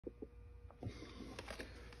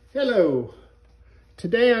Hello.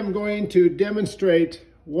 Today I'm going to demonstrate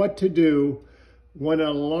what to do when an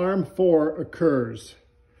alarm 4 occurs.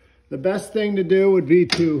 The best thing to do would be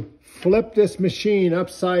to flip this machine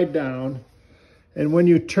upside down, and when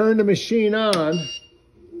you turn the machine on,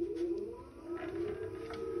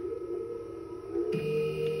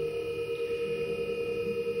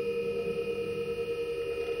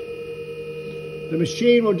 the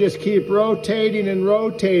machine will just keep rotating and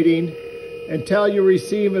rotating until you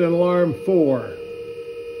receive an alarm 4.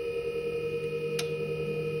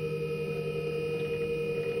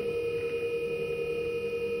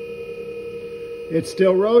 It's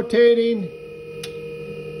still rotating.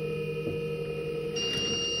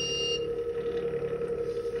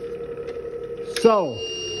 So,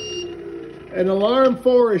 an alarm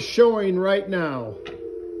 4 is showing right now.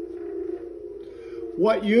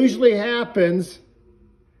 What usually happens,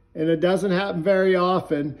 and it doesn't happen very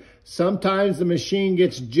often, sometimes the machine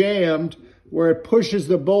gets jammed where it pushes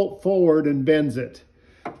the bolt forward and bends it.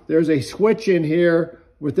 There's a switch in here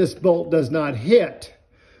where this bolt does not hit.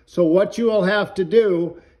 So what you will have to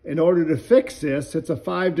do in order to fix this, it's a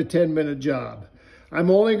 5 to 10 minute job.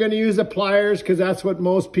 I'm only going to use the pliers because that's what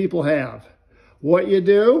most people have. What you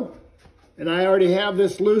do, and I already have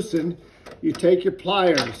this loosened, you take your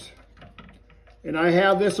pliers. And I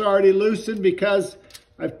have this already loosened because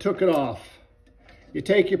I've took it off. You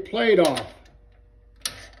take your plate off.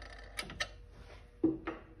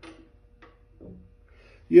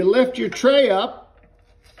 You lift your tray up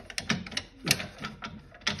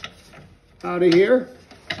out of here.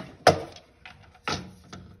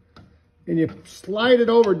 And you slide it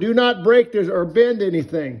over. Do not break this or bend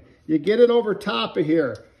anything. You get it over top of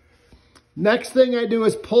here. Next thing I do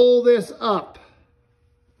is pull this up.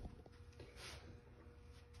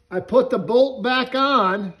 I put the bolt back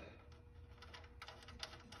on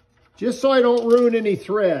just so I don't ruin any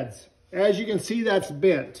threads. As you can see, that's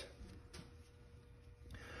bent.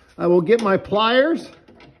 I will get my pliers,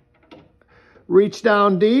 reach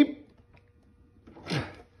down deep,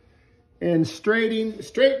 and straighten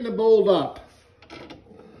the bolt up.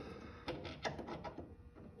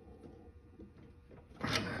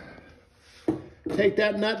 Take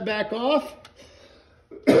that nut back off.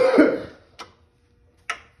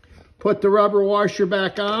 Put the rubber washer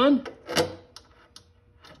back on.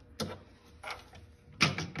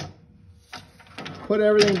 Put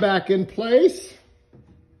everything back in place.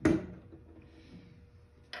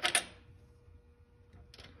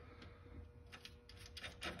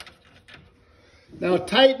 Now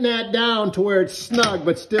tighten that down to where it's snug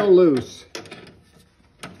but still loose.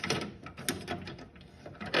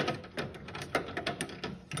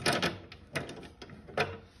 A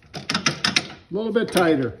little bit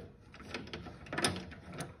tighter.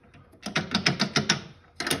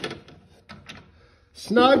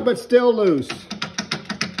 Snug but still loose.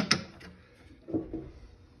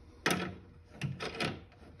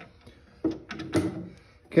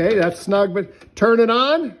 Okay, that's snug, but turn it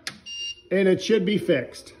on and it should be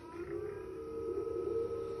fixed.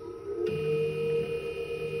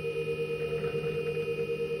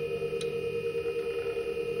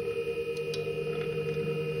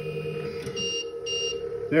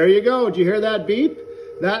 There you go. Did you hear that beep?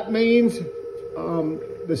 That means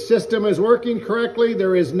the system is working correctly.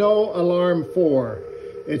 There is no alarm 4.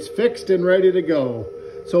 It's fixed and ready to go.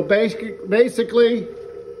 So basically,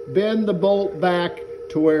 bend the bolt back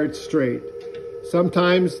to where it's straight.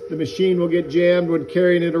 Sometimes the machine will get jammed when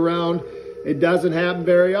carrying it around. It doesn't happen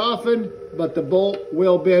very often, but the bolt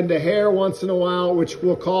will bend a hair once in a while, which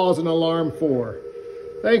will cause an alarm 4.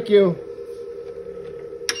 Thank you.